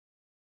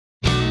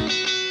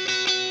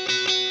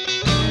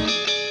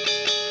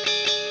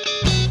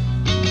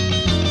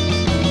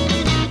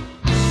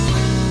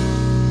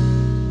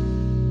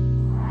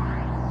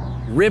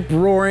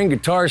Rip-roaring,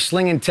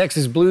 guitar-slinging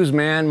Texas blues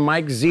man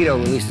Mike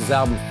Zito released his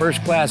album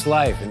First Class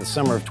Life in the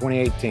summer of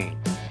 2018.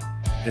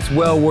 It's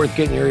well worth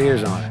getting your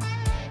ears on it.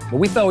 But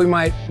we thought we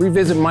might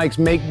revisit Mike's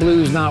Make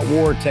Blues Not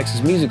War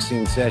Texas music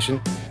scene session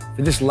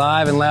for this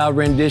live and loud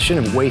rendition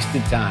of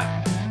Wasted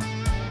Time.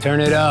 Turn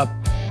it up.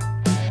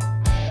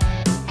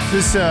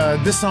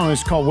 This song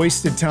is called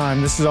Wasted Time.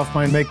 This is off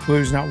my Make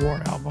Blues Not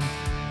War album.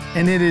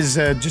 And it is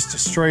just a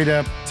straight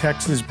up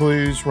Texas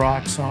blues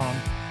rock song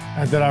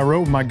that I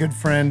wrote with my good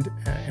friend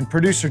and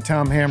producer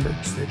Tom Hambridge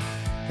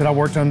that I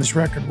worked on this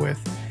record with.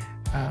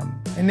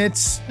 And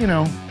it's, you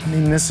know, I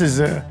mean,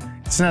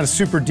 it's not a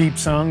super deep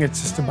song.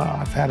 It's just about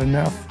I've had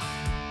enough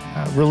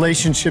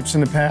relationships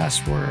in the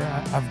past where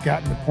I've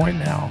gotten to the point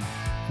now.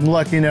 I'm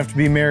lucky enough to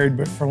be married,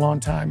 but for a long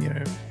time, you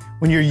know,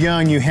 when you're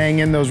young, you hang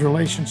in those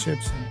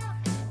relationships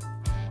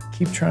and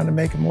keep trying to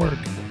make them work.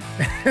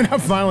 And I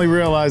finally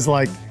realized,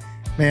 like,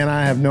 man,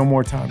 I have no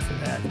more time for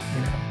that, you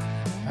know.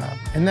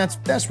 And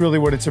that's really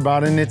what it's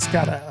about. And it's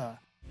got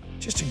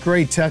just a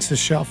great Texas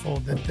shuffle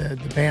that the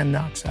band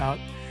knocks out,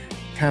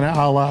 kind of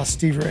a la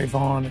Stevie Ray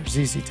Vaughan or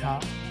ZZ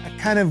Top. I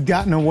kind of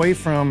gotten away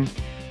from,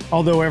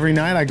 although every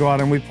night I go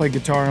out and we play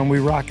guitar and we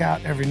rock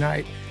out every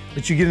night,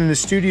 but you get in the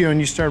studio and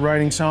you start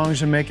writing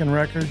songs and making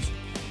records.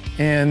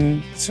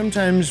 And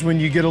sometimes when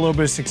you get a little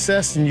bit of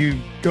success and you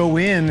go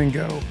in and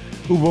go,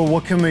 ooh, well,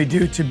 what can we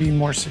do to be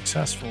more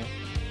successful?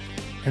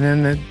 And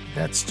then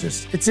that's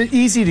just, it's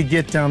easy to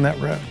get down that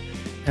road.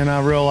 And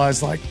I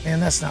realized, like, man,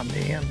 that's not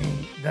me. I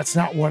mean, that's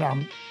not what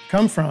I'm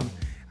come from.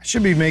 I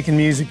should be making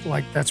music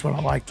like that's what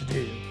I like to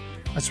do.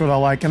 That's what I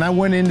like. And I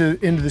went into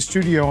the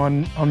studio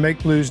on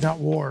Make Blues Not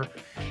War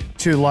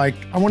to, like,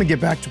 I want to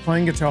get back to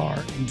playing guitar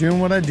and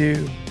doing what I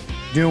do,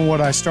 doing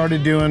what I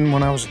started doing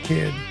when I was a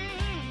kid.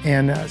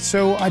 And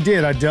so I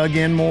did. I dug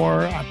in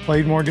more. I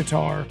played more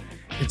guitar.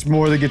 It's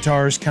more the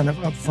guitars kind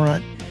of up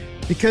front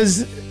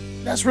because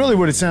that's really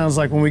what it sounds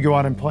like when we go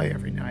out and play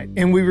every night.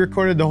 And we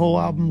recorded the whole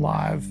album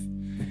live.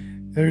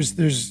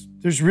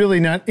 There's really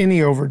not any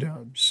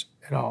overdubs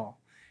at all.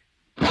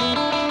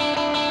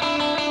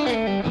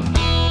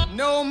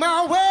 No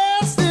more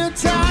wasted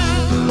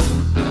time.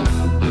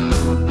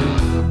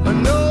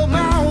 No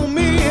more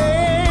me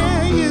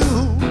and you.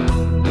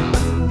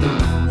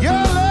 Your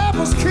love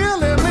was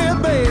killing me,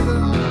 baby.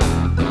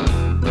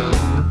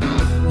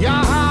 Your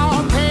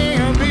heart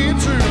can't be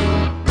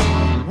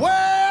true.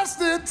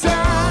 Wasted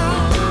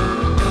time.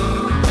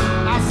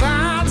 I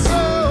find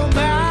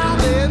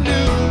somebody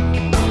new.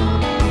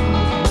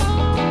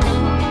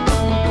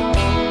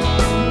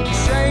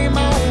 Shame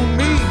on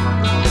me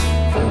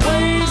for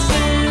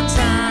wasting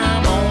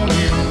time on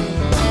you.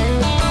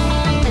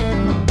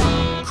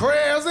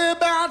 Crazy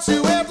about you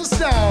at the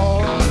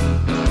start.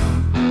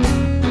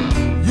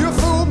 You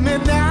fooled me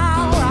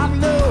now, I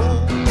know.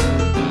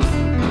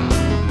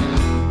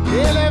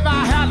 Hell, if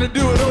I had to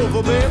do it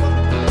over, baby,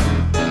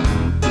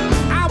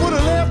 I would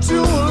have left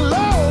you a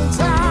long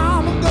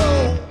time ago.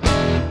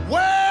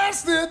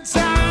 Wasted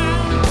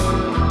time.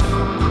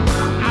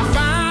 I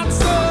find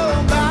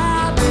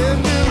somebody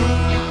new.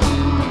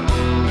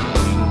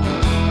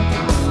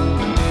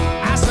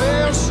 I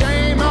say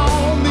shame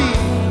on me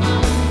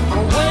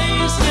for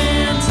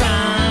wasting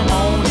time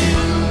on you.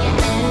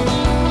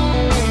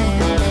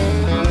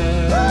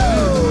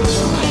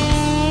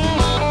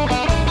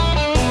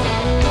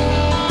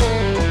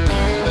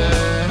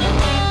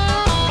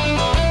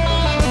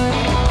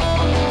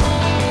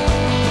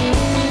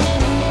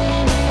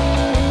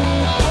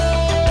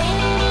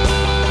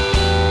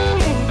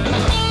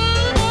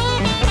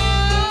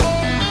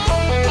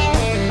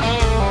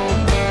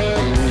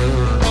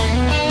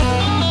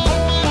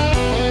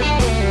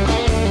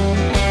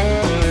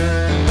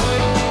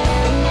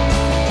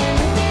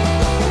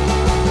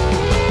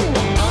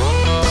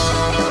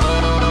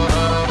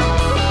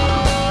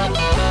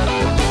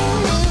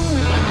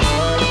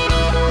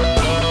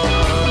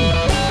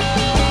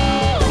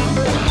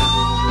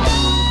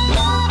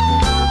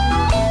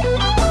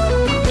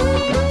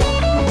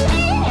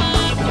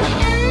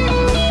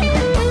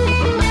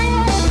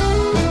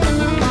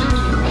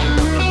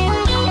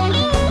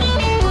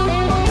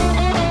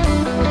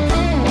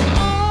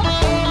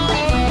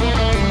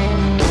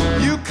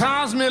 You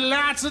caused me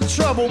lots of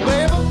trouble,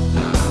 baby.